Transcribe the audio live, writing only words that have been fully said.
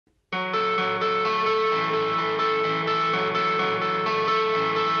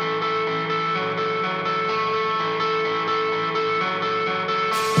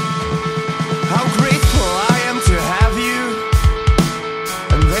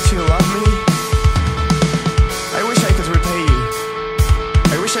that you love me. I wish I could repay you.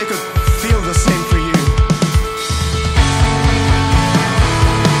 I wish I could feel the same for you.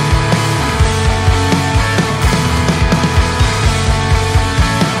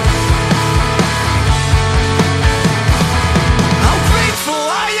 How grateful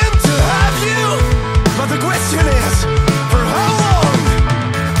I am to have you. But the question is, for how long?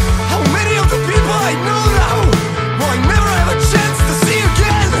 How many of the people I know now will I never have a chance to see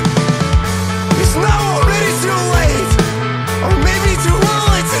again? It's now already too late, or maybe too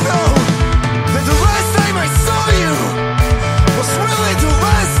early to know that the last time I saw you was really the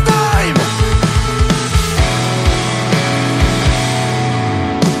last time.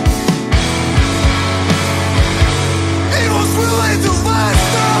 It was really the last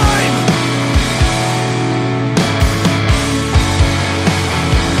time.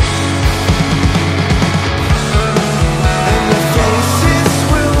 And the faces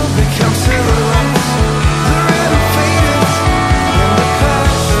will become silhouettes. They're unfaded in the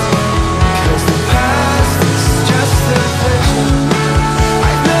past, 'cause the past is just a vision.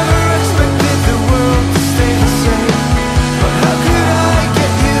 I've never expected the world to stay the same, but how could I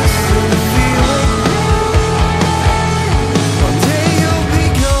get used to the feeling? One day you'll be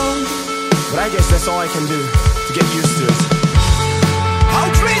gone, but I guess that's all I can do to get used to it. How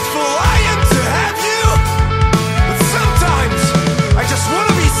grateful I am to have you, but sometimes I just want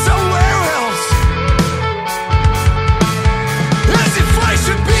to be somewhere else. As if I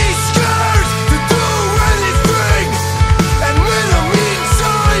should be scared to do anything, and in the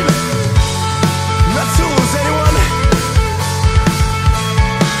meantime, not to lose anyone,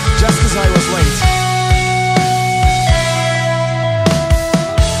 just 'cause I was late.